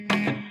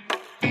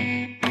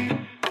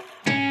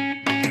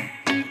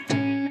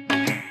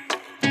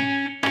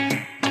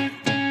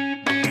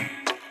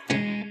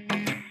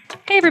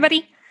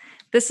everybody.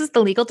 This is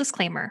the legal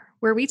disclaimer,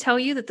 where we tell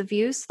you that the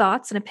views,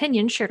 thoughts, and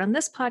opinions shared on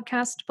this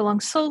podcast belong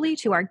solely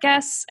to our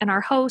guests and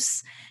our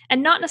hosts,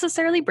 and not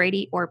necessarily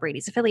Brady or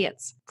Brady's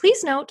affiliates.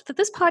 Please note that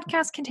this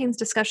podcast contains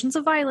discussions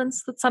of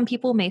violence that some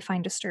people may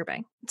find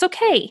disturbing. It's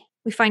okay.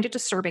 We find it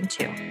disturbing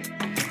too.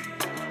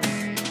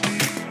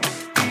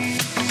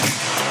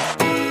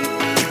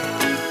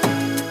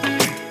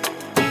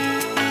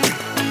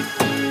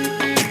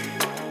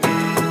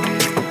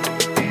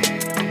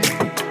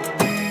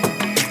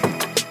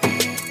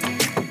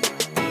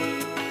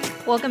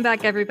 Welcome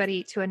back,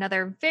 everybody, to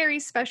another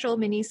very special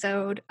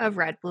mini-sode of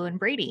Red, Blue, and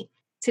Brady.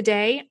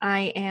 Today,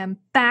 I am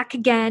back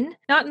again,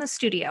 not in the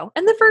studio,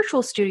 in the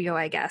virtual studio,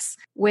 I guess,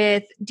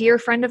 with dear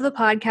friend of the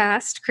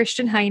podcast,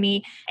 Christian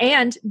Heine,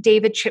 and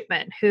David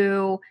Chipman,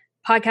 who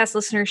podcast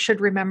listeners should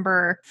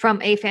remember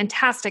from a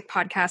fantastic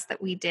podcast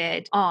that we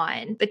did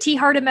on the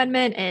T-Hart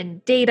Amendment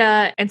and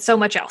data and so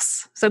much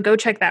else. So go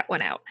check that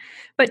one out.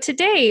 But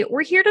today,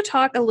 we're here to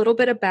talk a little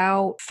bit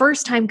about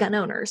first-time gun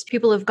owners,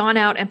 people who have gone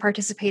out and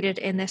participated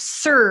in this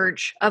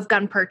surge of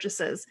gun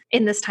purchases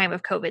in this time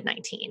of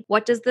COVID-19.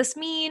 What does this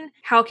mean?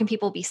 How can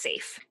people be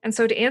safe? And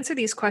so to answer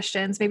these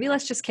questions, maybe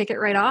let's just kick it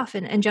right off.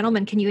 And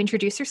gentlemen, can you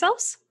introduce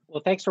yourselves?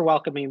 Well, thanks for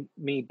welcoming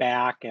me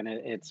back. And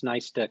it's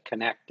nice to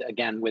connect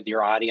again with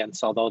your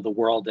audience, although the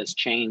world has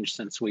changed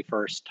since we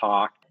first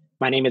talked.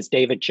 My name is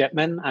David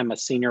Chipman. I'm a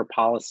senior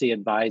policy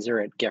advisor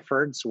at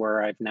Giffords,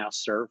 where I've now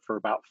served for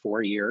about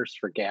 4 years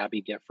for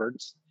Gabby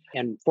Giffords.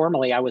 And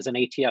formerly, I was an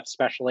ATF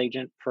special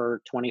agent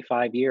for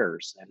 25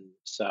 years. And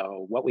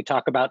so what we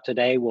talk about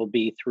today will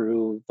be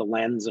through the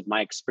lens of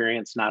my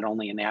experience, not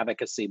only in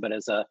advocacy, but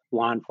as a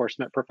law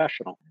enforcement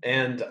professional.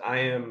 And I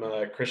am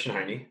Christian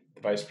Heine,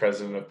 the Vice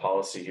President of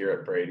Policy here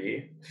at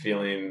Brady.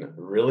 Feeling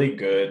really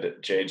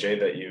good, JJ,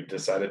 that you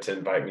decided to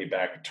invite me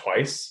back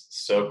twice,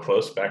 so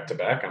close back to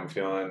back. I'm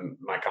feeling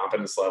my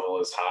confidence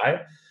level is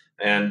high.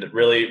 And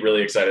really,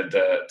 really excited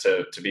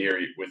to be here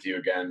with you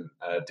again,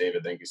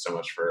 David. Thank you so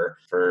much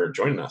for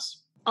joining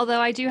us. Although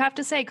I do have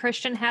to say,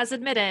 Christian has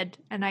admitted,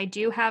 and I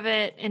do have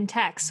it in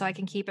text so I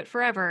can keep it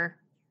forever,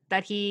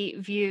 that he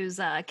views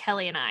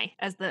Kelly and I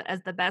as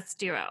the best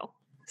duo.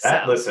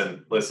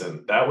 Listen,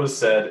 that was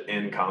said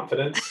in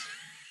confidence,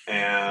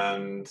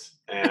 and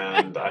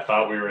I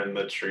thought we were in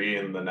the tree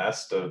in the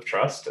nest of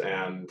trust,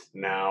 and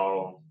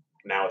now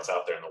it's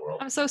out there in the world.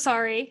 I'm so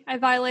sorry. I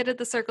violated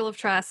the circle of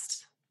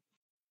trust.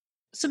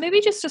 So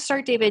maybe just to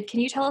start, David, can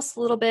you tell us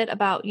a little bit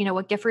about,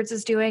 what Giffords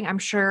is doing? I'm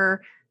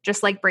sure,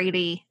 just like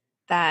Brady,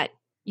 that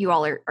you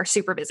all are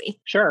super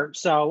busy. Sure.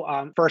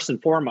 So first and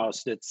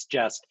foremost, it's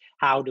just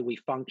how do we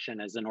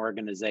function as an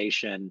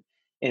organization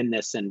in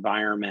this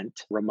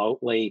environment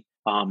remotely?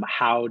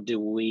 How do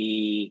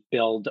we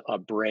build a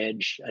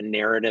bridge, a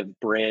narrative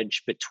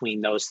bridge between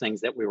those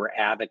things that we were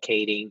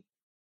advocating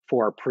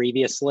for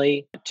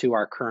previously to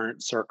our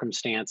current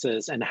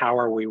circumstances? And how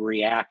are we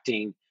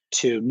reacting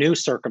to new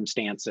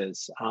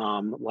circumstances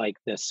like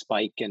this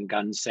spike in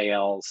gun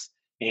sales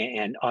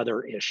and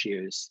other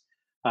issues?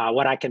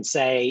 What I can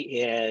say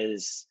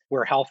is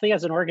we're healthy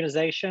as an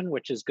organization,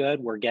 which is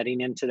good. We're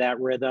getting into that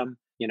rhythm.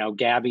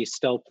 Gabby's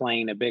still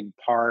playing a big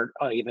part,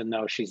 even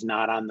though she's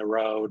not on the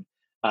road.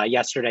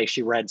 Yesterday,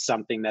 she read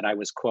something that I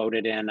was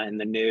quoted in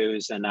the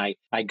news, and I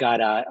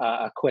got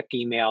a quick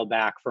email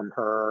back from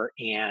her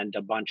and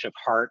a bunch of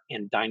heart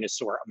and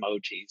dinosaur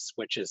emojis,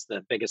 which is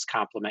the biggest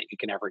compliment you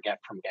can ever get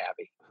from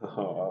Gabby.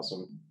 Oh,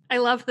 awesome. I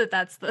love that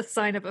that's the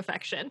sign of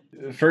affection.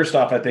 First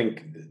off, I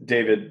think,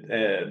 David,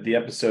 the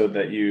episode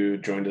that you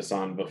joined us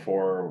on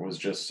before was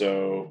just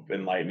so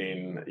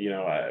enlightening.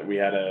 We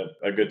had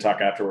a good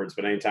talk afterwards,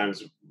 but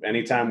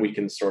anytime we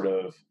can sort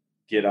of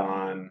get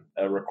on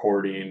a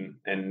recording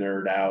and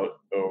nerd out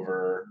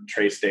over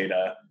trace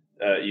data,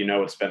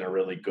 it's been a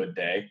really good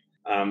day.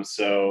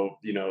 So,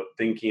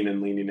 thinking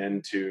and leaning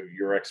into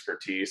your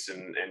expertise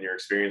and your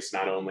experience,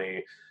 not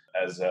only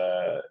as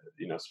a,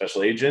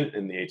 special agent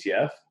in the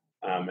ATF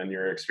and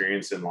your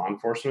experience in law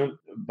enforcement,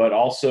 but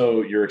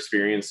also your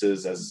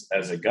experiences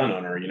as a gun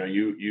owner.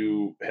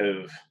 You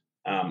have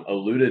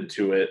alluded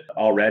to it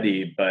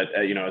already, but,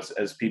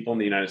 as people in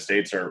the United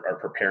States are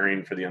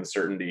preparing for the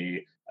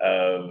uncertainty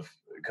of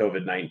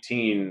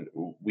COVID-19,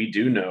 we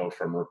do know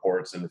from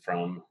reports and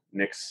from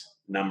NICS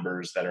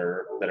numbers that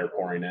are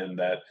pouring in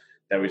that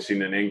we've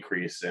seen an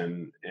increase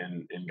in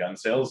gun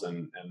sales,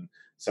 and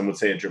some would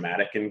say a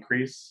dramatic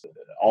increase.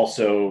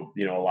 Also,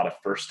 a lot of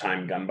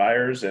first-time gun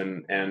buyers,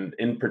 and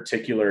in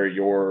particular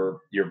your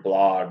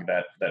blog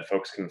that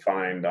folks can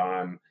find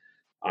on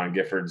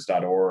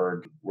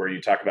giffords.org, where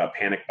you talk about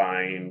panic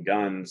buying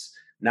guns,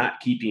 not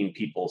keeping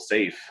people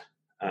safe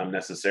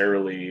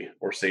necessarily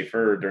or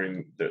safer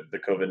during the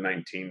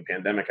COVID-19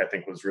 pandemic, I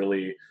think was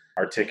really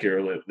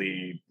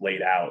articulately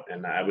laid out.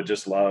 And I would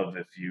just love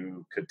if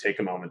you could take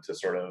a moment to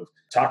sort of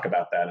talk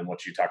about that and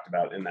what you talked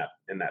about in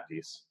that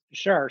piece.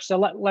 Sure. So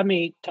let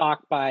me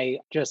talk by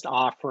just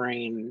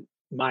offering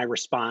my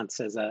response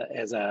as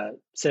a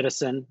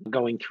citizen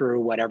going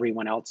through what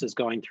everyone else is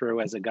going through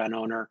as a gun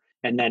owner.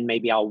 And then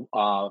maybe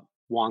I'll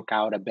wonk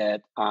out a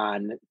bit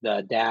on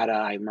the data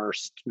I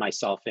immersed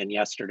myself in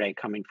yesterday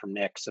coming from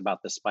Nick's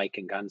about the spike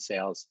in gun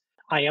sales.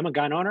 I am a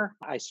gun owner.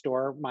 I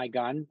store my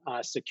gun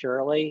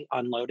securely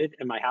unloaded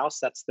in my house.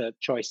 That's the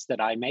choice that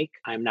I make.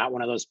 I'm not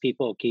one of those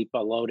people who keep a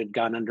loaded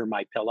gun under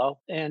my pillow.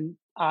 And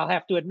I'll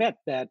have to admit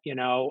that,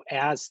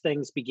 as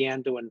things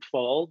began to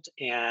unfold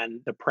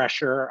and the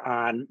pressure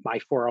on my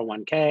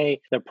 401k,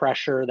 the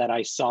pressure that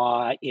I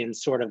saw in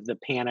sort of the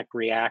panic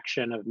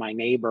reaction of my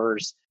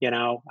neighbors,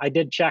 I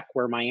did check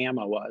where my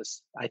ammo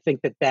was. I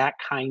think that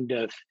kind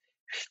of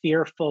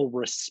fearful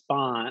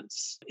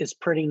response is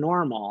pretty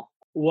normal.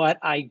 What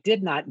I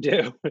did not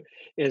do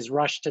is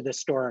rush to the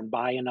store and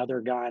buy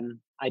another gun.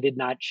 I did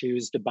not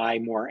choose to buy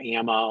more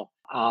ammo.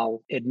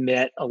 I'll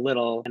admit a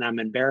little, and I'm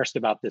embarrassed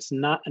about this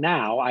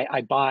now.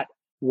 I bought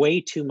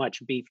way too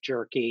much beef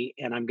jerky,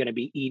 and I'm going to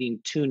be eating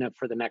tuna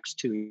for the next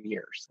 2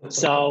 years.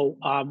 So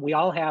we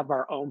all have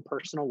our own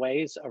personal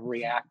ways of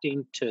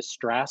reacting to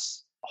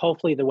stress.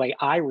 Hopefully, the way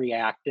I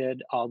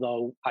reacted,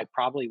 although I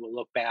probably will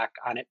look back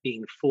on it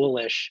being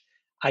foolish,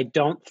 I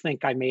don't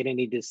think I made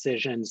any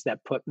decisions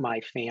that put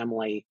my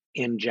family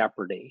in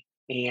jeopardy.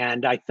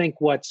 And I think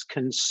what's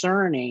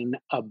concerning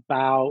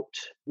about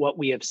what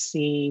we have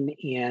seen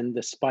in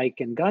the spike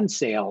in gun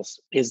sales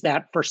is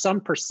that for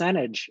some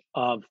percentage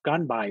of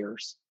gun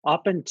buyers,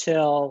 up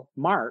until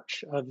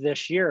March of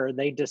this year,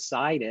 they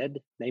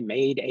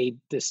made a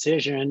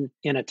decision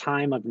in a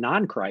time of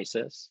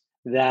non-crisis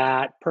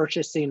that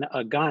purchasing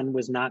a gun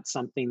was not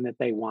something that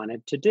they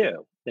wanted to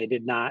do. They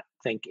did not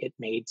think it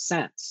made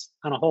sense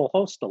on a whole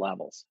host of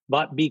levels.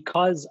 But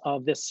because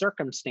of this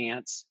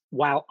circumstance,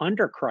 while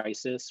under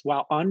crisis,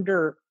 while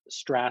under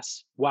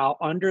stress, while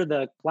under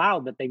the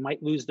cloud that they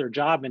might lose their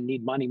job and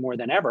need money more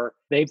than ever,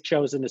 they've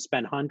chosen to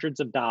spend hundreds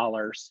of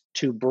dollars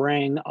to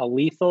bring a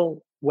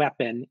lethal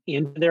weapon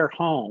into their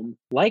home,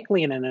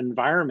 likely in an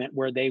environment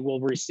where they will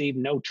receive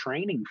no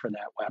training for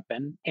that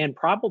weapon and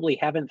probably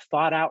haven't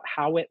thought out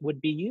how it would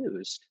be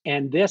used.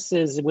 And this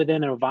is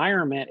within an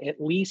environment,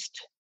 at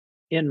least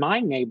in my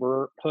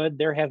neighborhood,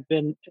 there have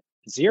been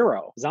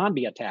 0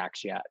 zombie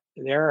attacks yet.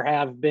 There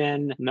have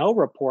been no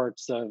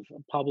reports of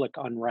public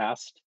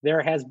unrest.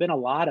 There has been a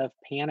lot of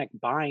panic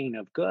buying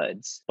of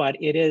goods, but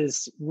it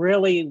is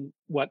really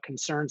what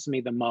concerns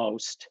me the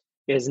most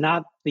is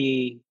not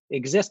the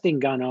existing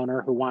gun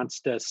owner who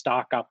wants to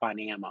stock up on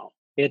ammo.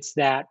 It's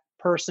that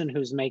person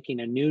who's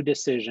making a new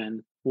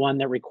decision, one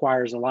that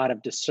requires a lot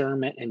of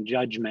discernment and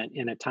judgment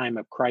in a time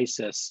of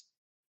crisis.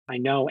 I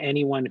know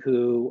anyone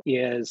who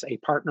is a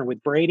partner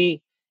with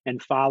Brady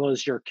and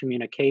follows your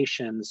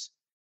communications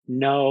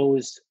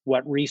knows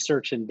what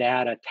research and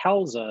data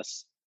tells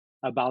us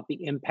about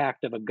the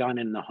impact of a gun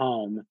in the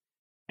home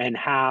and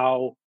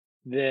how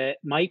that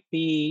might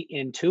be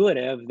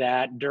intuitive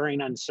that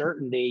during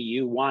uncertainty,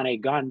 you want a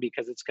gun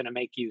because it's going to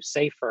make you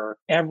safer.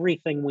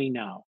 Everything we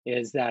know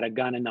is that a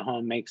gun in the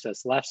home makes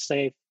us less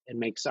safe. It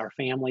makes our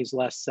families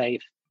less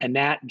safe. And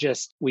that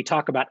we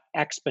talk about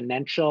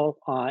exponential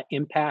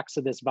impacts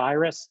of this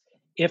virus.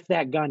 If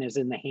that gun is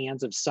in the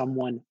hands of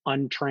someone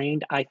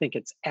untrained, I think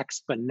it's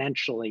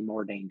exponentially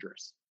more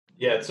dangerous.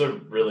 Yeah, it's a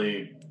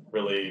really,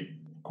 really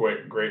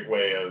great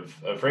way of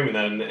framing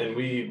that. And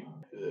we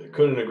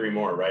couldn't agree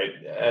more,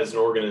 right? As an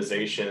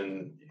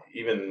organization,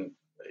 even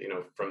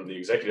from the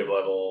executive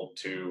level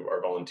to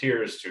our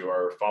volunteers, to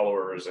our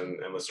followers and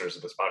listeners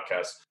of this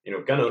podcast,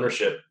 gun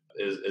ownership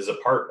is a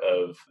part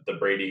of the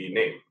Brady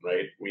name,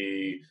 right?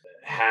 We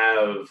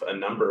have a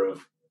number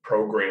of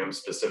programs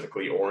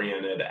specifically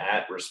oriented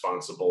at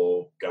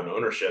responsible gun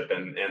ownership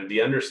and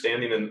the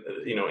understanding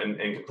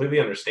and completely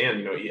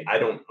understand, I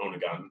don't own a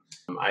gun.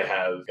 I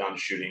have gone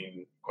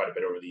shooting quite a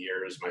bit over the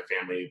years. My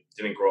family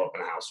didn't grow up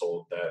in a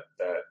household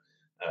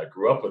that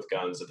grew up with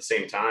guns. At the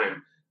same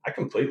time, I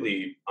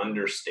completely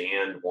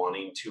understand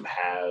wanting to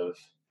have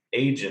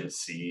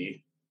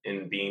agency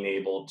in being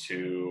able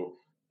to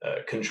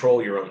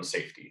control your own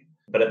safety.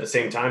 But at the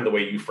same time, the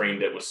way you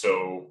framed it was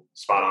so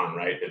spot on,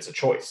 right? It's a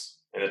choice.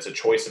 And it's a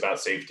choice about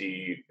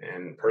safety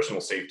and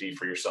personal safety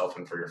for yourself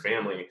and for your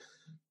family.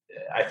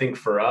 I think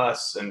for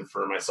us and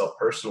for myself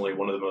personally,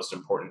 one of the most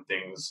important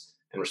things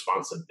and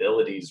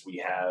responsibilities we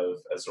have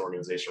as an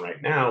organization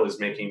right now is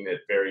making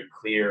it very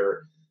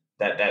clear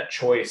that that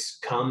choice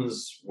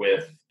comes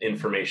with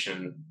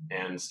information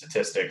and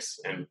statistics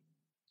and,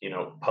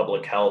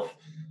 public health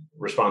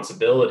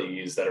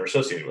responsibilities that are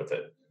associated with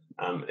it.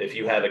 If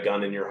you had a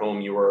gun in your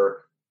home, you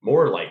were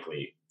more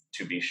likely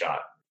to be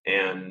shot.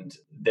 And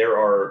there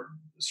are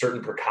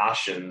certain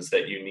precautions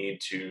that you need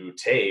to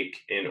take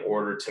in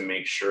order to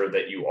make sure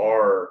that you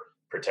are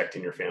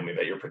protecting your family,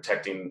 that you're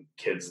protecting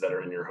kids that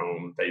are in your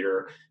home, that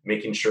you're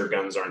making sure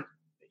guns aren't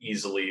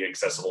easily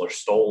accessible or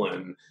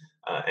stolen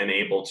and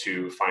able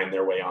to find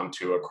their way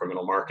onto a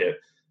criminal market.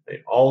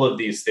 All of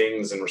these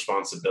things and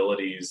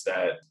responsibilities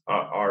that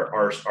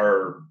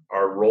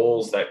are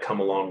roles that come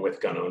along with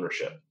gun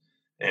ownership.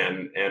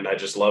 And I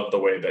just love the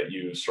way that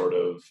you sort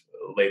of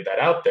laid that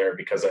out there,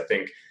 because I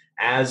think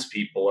as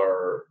people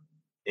are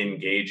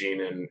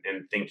engaging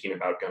and thinking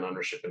about gun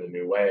ownership in a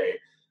new way,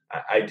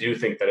 I do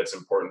think that it's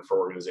important for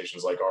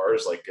organizations like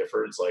ours, like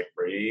Giffords, like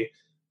Brady,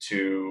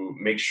 to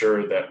make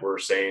sure that we're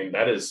saying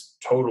that is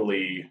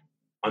totally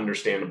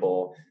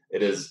understandable.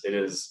 It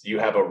is you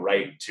have a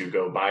right to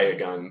go buy a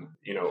gun,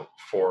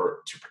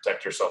 to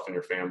protect yourself and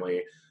your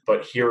family.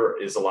 But here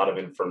is a lot of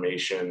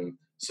information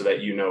so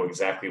that you know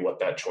exactly what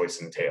that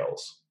choice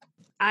entails.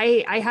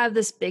 I have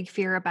this big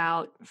fear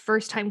about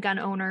first-time gun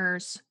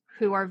owners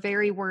who are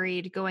very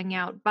worried going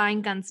out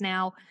buying guns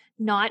now,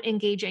 not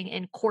engaging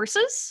in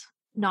courses,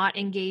 not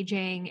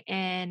engaging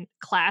in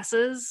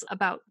classes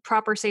about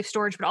proper safe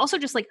storage, but also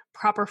just like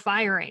proper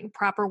firing,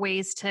 proper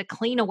ways to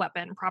clean a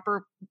weapon,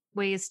 proper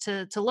ways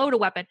to load a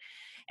weapon.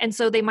 And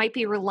so they might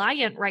be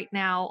reliant right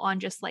now on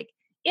just like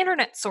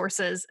internet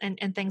sources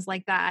and things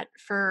like that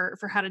for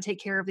how to take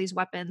care of these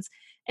weapons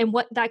and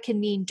what that can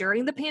mean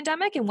during the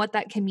pandemic and what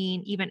that can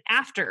mean even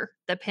after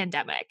the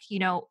pandemic.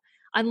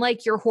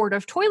 Unlike your hoard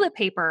of toilet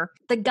paper,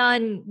 the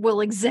gun will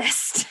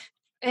exist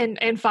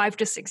in 5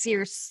 to 6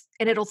 years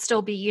and it'll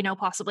still be,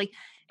 possibly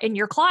in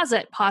your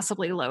closet,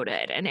 possibly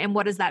loaded. And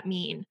what does that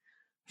mean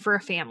for a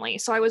family?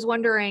 So I was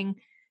wondering,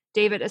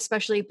 David,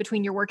 especially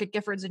between your work at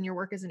Giffords and your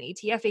work as an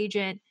ATF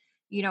agent,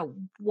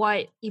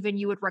 what even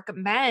you would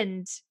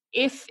recommend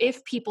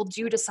if people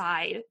do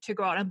decide to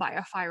go out and buy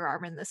a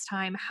firearm in this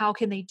time, how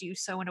can they do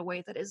so in a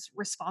way that is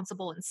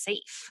responsible and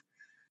safe?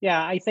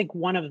 Yeah, I think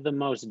one of the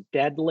most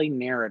deadly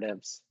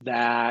narratives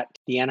that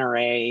the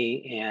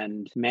NRA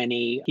and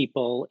many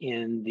people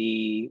in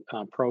the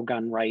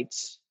pro-gun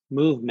rights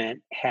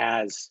movement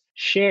has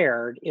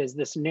shared is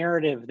this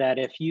narrative that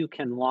if you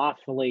can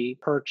lawfully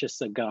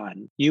purchase a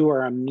gun, you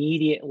are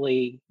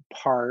immediately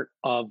part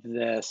of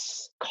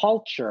this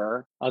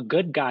culture, a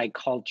good guy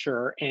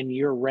culture, and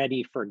you're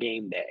ready for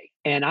game day.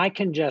 And I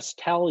can just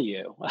tell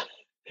you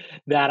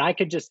that I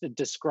could just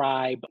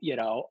describe,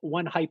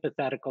 one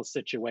hypothetical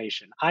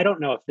situation. I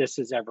don't know if this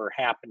has ever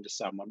happened to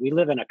someone. We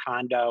live in a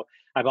condo.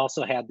 I've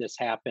also had this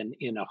happen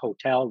in a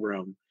hotel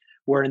room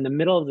where in the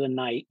middle of the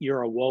night,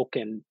 you're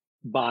awoken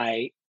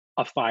by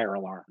a fire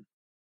alarm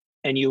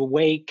and you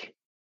wake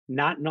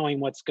not knowing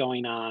what's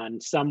going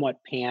on, somewhat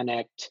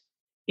panicked,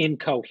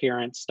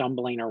 incoherent,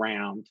 stumbling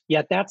around.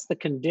 Yet that's the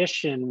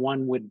condition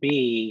one would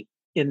be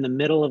in the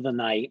middle of the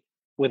night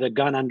with a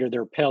gun under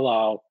their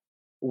pillow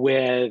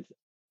with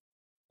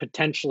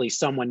potentially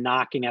someone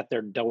knocking at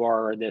their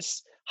door or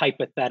this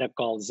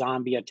hypothetical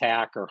zombie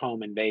attack or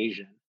home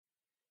invasion.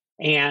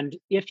 And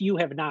if you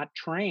have not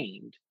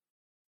trained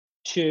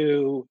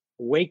to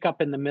wake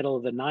up in the middle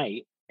of the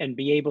night and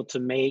be able to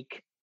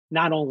make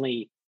not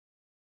only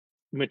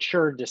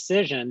mature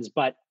decisions,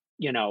 but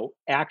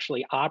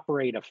actually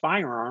operate a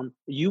firearm,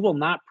 you will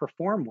not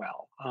perform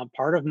well.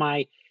 Part of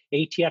my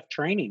ATF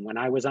training when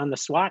I was on the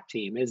SWAT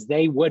team is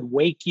they would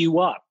wake you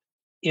up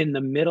in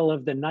the middle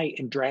of the night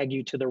and drag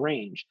you to the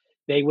range.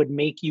 They would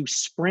make you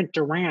sprint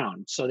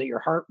around so that your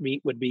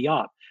heartbeat would be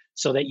up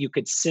so that you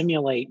could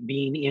simulate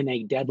being in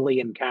a deadly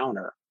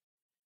encounter.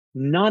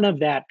 None of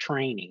that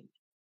training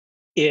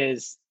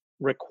is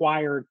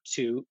required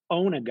to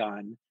own a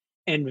gun,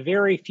 and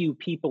very few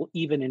people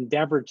even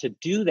endeavor to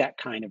do that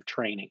kind of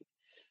training.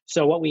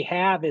 So what we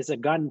have is a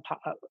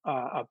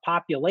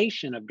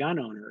population of gun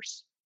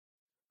owners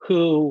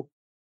who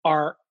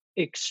are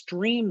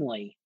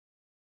extremely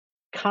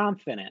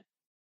confident,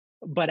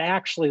 but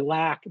actually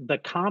lack the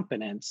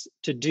competence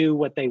to do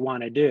what they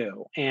want to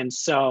do. And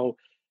so,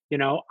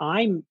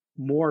 I'm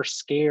more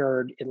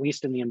scared, at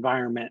least in the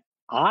environment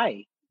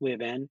I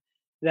live in,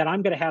 that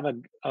I'm going to have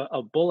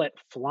a bullet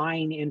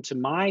flying into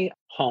my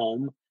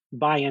home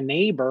by a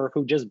neighbor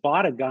who just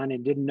bought a gun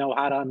and didn't know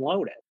how to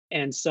unload it.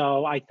 And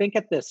so I think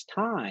at this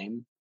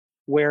time,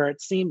 where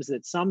it seems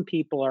that some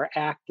people are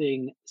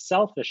acting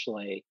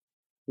selfishly,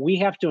 we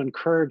have to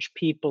encourage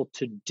people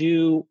to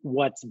do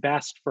what's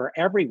best for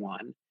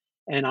everyone.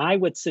 And I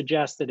would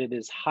suggest that it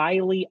is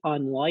highly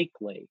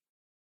unlikely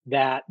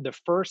that the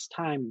first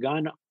time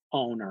gun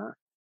owner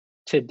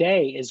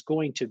today is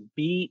going to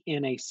be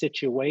in a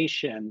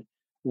situation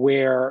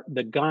where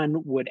the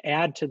gun would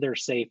add to their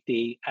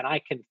safety. And I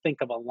can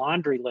think of a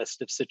laundry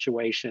list of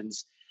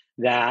situations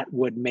that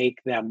would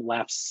make them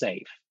less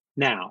safe.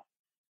 Now,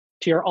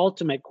 to your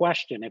ultimate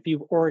question, if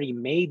you've already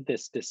made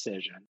this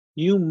decision,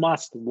 you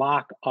must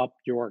lock up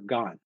your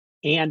gun.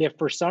 And if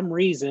for some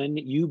reason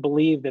you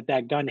believe that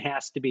that gun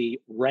has to be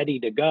ready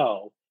to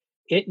go,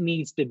 it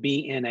needs to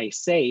be in a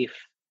safe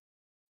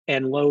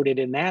and loaded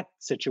in that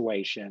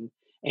situation.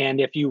 And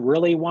if you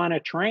really want to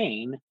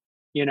train,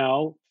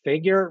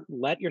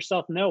 let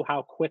yourself know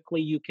how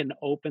quickly you can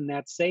open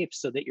that safe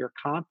so that you're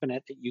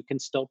confident that you can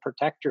still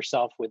protect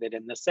yourself with it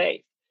in the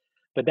safe.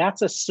 But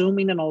that's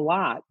assuming in a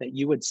lot that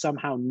you would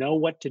somehow know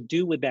what to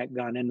do with that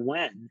gun and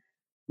when,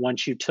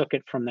 once you took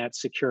it from that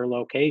secure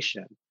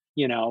location.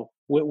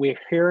 We're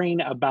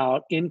hearing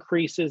about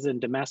increases in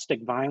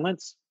domestic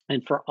violence.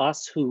 And for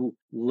us who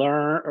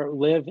learn or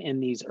live in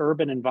these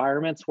urban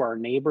environments where our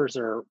neighbors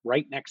are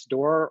right next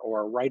door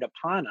or right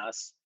upon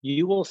us,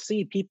 you will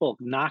see people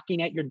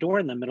knocking at your door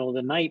in the middle of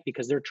the night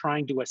because they're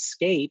trying to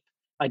escape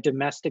a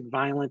domestic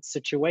violence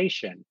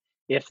situation.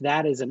 If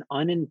that is an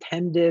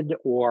unintended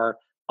or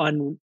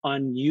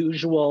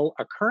unusual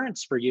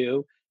occurrence for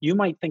you, you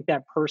might think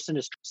that person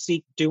is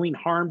doing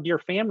harm to your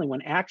family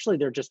when actually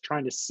they're just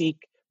trying to seek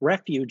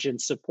refuge and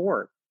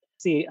support.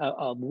 See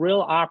a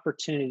real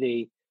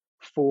opportunity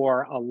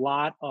for a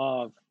lot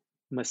of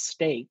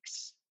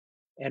mistakes.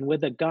 And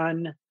with a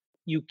gun,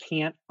 you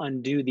can't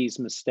undo these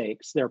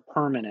mistakes. They're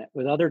permanent.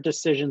 With other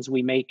decisions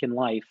we make in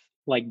life,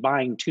 like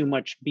buying too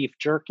much beef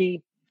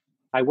jerky,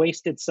 I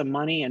wasted some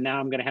money and now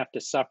I'm going to have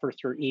to suffer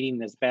through eating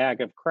this bag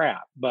of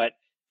crap. But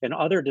in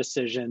other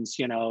decisions,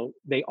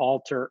 they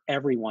alter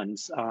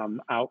everyone's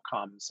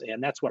outcomes.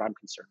 And that's what I'm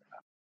concerned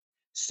about.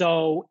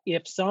 So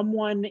if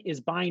someone is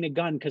buying a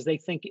gun because they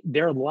think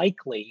they're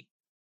likely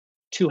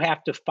to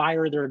have to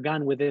fire their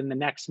gun within the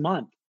next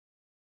month,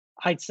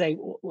 I'd say,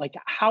 like,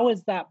 how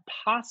is that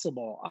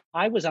possible?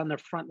 I was on the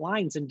front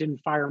lines and didn't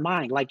fire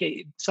mine. Like,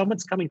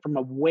 someone's coming from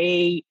a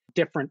way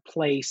different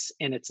place,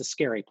 and it's a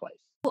scary place.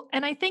 Well,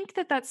 and I think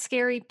that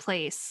scary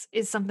place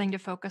is something to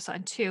focus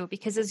on too,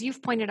 because as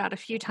you've pointed out a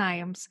few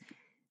times,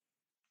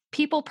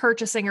 people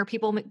purchasing or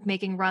people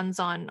making runs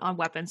on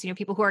weapons,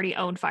 people who already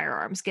own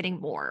firearms, getting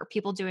more,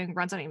 people doing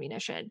runs on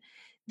ammunition.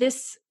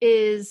 This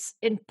is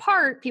in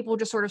part people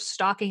just sort of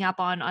stocking up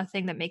on a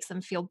thing that makes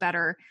them feel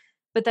better.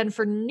 But then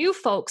for new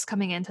folks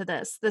coming into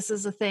this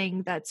is a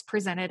thing that's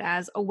presented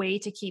as a way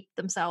to keep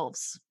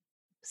themselves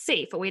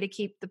safe, a way to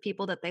keep the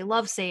people that they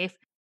love safe.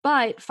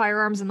 But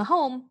firearms in the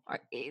home,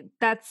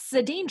 that's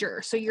a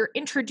danger. So you're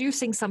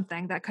introducing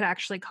something that could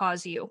actually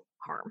cause you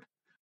harm.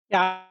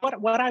 Yeah,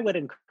 what I would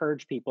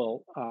encourage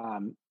people,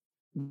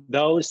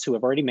 those who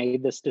have already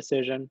made this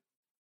decision,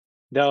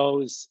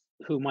 those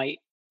who might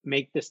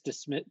make this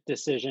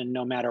decision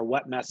no matter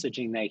what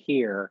messaging they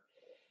hear,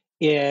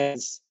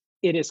 is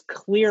it is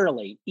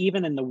clearly,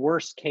 even in the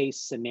worst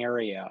case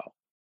scenario,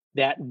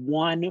 that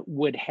one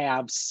would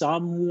have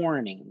some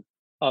warning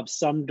of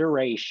some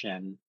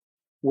duration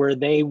where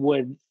they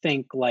would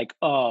think like,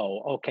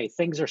 oh, okay,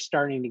 things are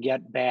starting to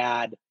get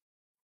bad.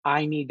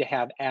 I need to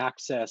have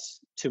access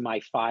to my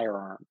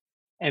firearm.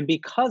 And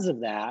because of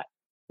that,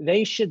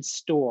 they should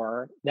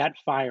store that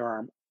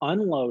firearm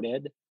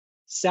unloaded,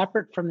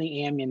 separate from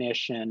the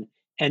ammunition,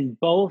 and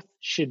both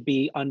should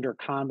be under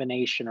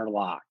combination or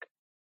lock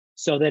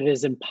so that it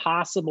is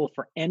impossible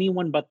for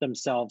anyone but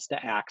themselves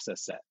to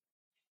access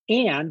it.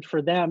 And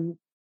for them,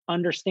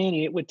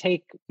 understanding it would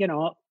take,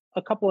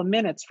 a couple of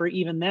minutes for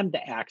even them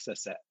to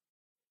access it.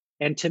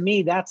 And to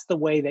me, that's the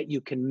way that you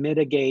can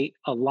mitigate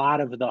a lot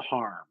of the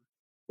harm.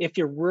 If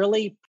you're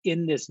really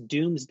in this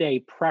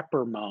doomsday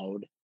prepper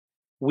mode,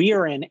 we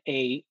are in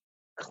a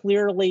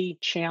clearly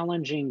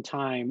challenging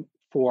time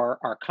for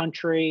our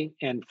country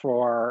and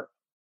for,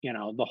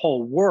 the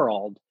whole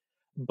world.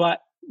 But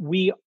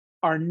we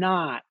are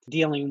not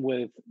dealing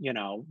with,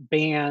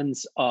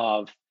 bands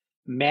of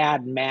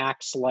Mad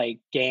Max like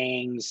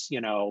gangs,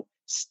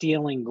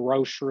 stealing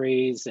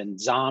groceries and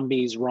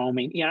zombies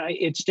roaming.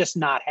 It's just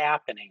not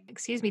happening.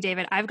 Excuse me,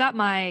 David. I've got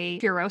my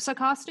Furosa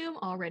costume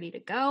all ready to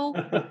go.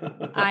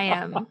 I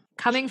am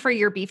coming for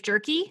your beef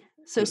jerky.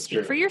 So That's speak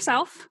true. for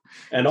yourself.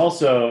 And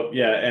also,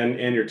 yeah,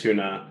 and your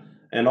tuna.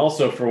 And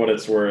also, for what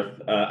it's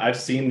worth, I've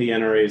seen the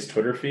NRA's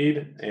Twitter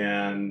feed,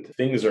 and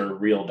things are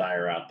real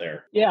dire out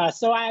there. Yeah.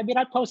 So, I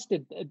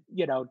posted,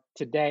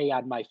 today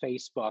on my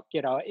Facebook,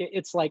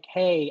 it's like,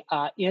 hey,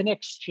 in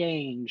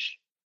exchange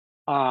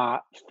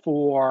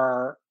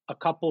for a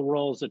couple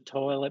rolls of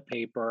toilet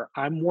paper,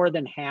 I'm more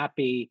than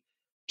happy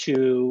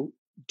to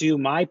do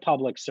my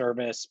public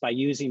service by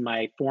using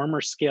my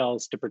former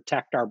skills to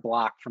protect our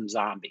block from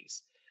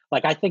zombies.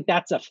 Like, I think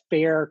that's a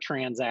fair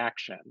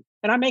transaction.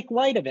 And I make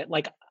light of it.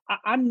 Like,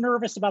 I'm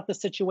nervous about the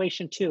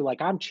situation too.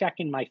 Like, I'm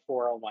checking my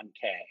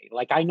 401k.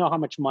 Like, I know how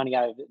much money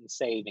I have in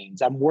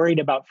savings. I'm worried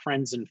about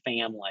friends and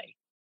family.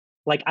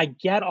 Like, I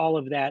get all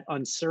of that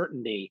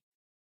uncertainty.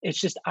 It's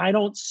just I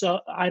don't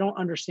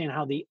understand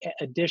how the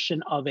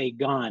addition of a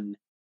gun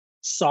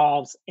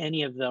solves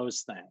any of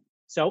those things.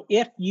 So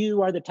if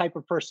you are the type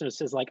of person who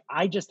says, like,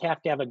 I just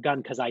have to have a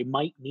gun because I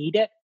might need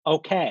it,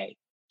 okay,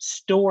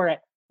 store it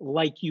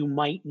like you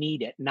might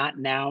need it, not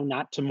now,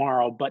 not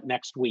tomorrow, but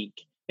next week.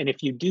 And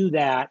if you do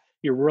that,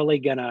 you're really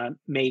going to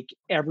make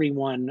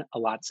everyone a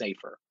lot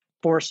safer.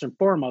 First and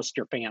foremost,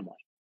 your family.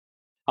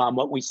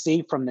 What we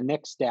see from the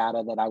NICS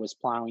data that I was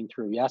plowing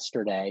through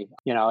yesterday,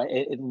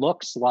 it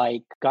looks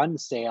like gun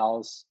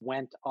sales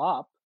went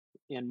up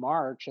in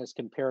March as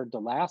compared to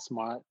last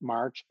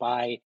March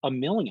by 1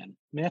 million.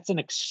 I mean, that's an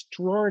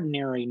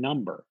extraordinary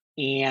number.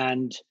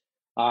 And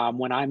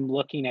when I'm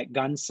looking at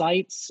gun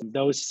sites,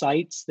 those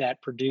sites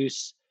that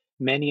produce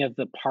many of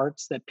the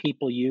parts that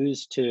people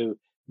use to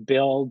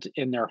build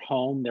in their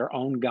home their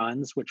own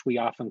guns, which we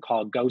often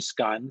call ghost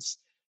guns,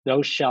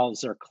 those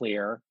shelves are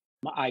clear.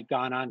 I've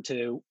gone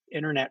onto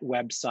internet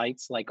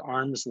websites like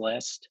Arms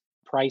List.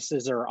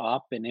 Prices are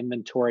up and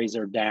inventories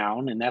are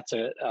down, and that's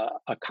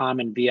a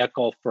common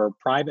vehicle for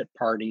private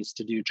parties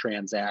to do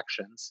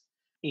transactions.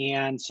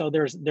 And so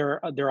there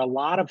are a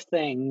lot of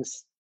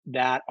things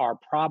that are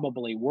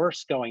probably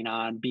worse going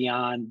on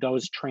beyond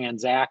those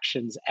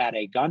transactions at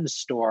a gun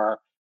store,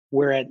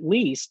 where at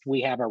least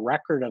we have a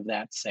record of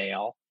that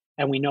sale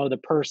and we know the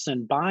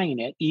person buying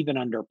it, even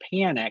under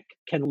panic,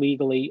 can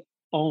legally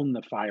own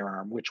the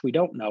firearm, which we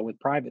don't know with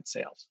private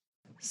sales.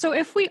 So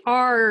if we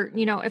are,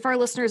 if our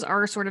listeners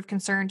are sort of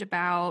concerned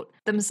about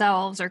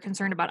themselves or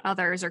concerned about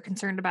others or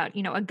concerned about,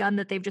 a gun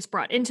that they've just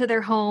brought into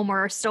their home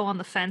or are still on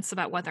the fence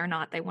about whether or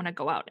not they want to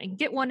go out and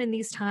get one in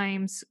these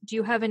times, do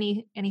you have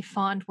any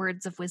fond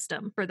words of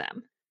wisdom for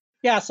them?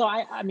 Yeah, so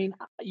I mean,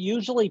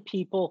 usually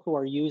people who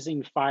are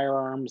using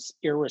firearms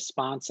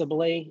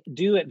irresponsibly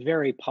do it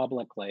very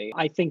publicly.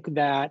 I think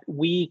that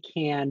we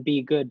can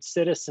be good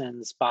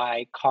citizens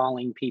by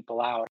calling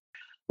people out.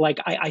 Like,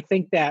 I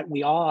think that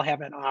we all have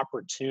an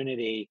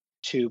opportunity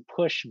to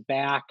push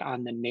back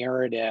on the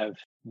narrative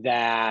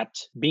that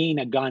being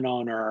a gun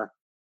owner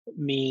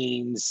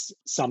means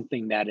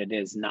something that it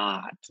is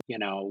not,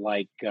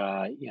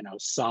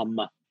 some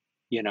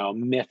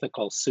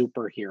mythical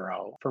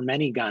superhero. For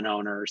many gun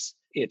owners,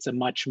 it's a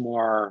much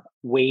more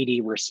weighty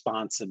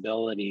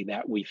responsibility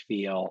that we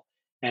feel.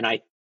 And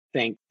I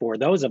think for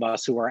those of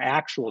us who are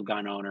actual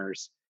gun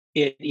owners,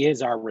 it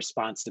is our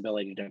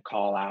responsibility to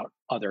call out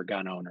other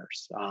gun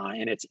owners.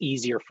 And it's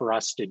easier for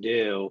us to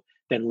do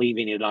than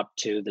leaving it up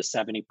to the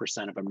 70%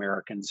 of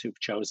Americans who've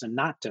chosen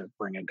not to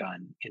bring a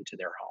gun into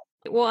their home.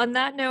 Well, on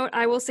that note,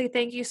 I will say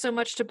thank you so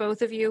much to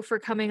both of you for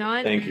coming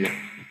on. Thank you.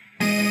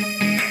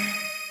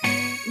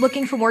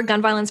 Looking for more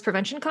gun violence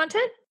prevention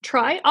content?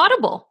 Try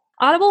Audible.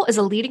 Audible is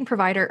a leading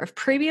provider of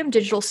premium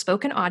digital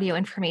spoken audio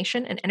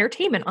information and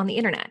entertainment on the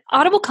internet.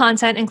 Audible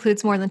content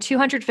includes more than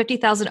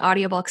 250,000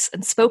 audiobooks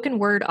and spoken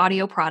word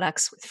audio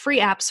products with free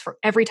apps for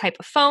every type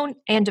of phone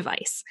and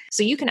device,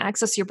 so you can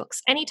access your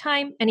books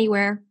anytime,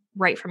 anywhere,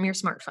 right from your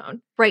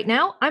smartphone. Right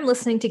now, I'm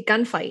listening to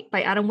Gunfight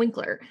by Adam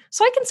Winkler,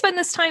 so I can spend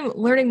this time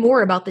learning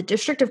more about the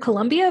District of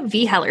Columbia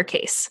v. Heller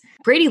case.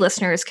 Brady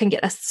listeners can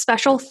get a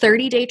special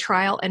 30-day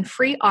trial and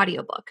free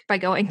audiobook by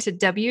going to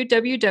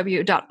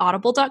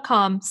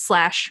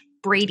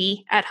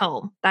www.audible.com/Brady at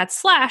home.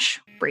 That's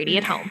 /Brady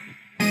at home.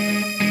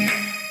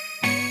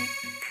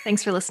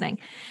 Thanks for listening.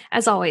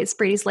 As always,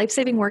 Brady's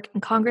life-saving work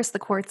in Congress, the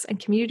courts, and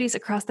communities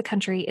across the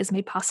country is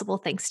made possible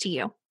thanks to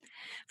you.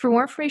 For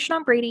more information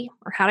on Brady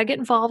or how to get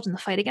involved in the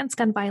fight against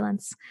gun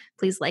violence,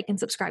 please like and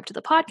subscribe to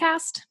the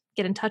podcast,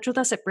 get in touch with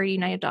us at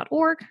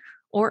bradyunited.org,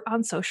 or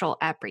on social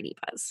at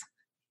BradyBuzz.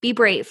 Be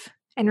brave,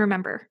 and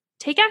remember,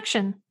 take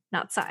action,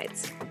 not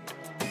sides.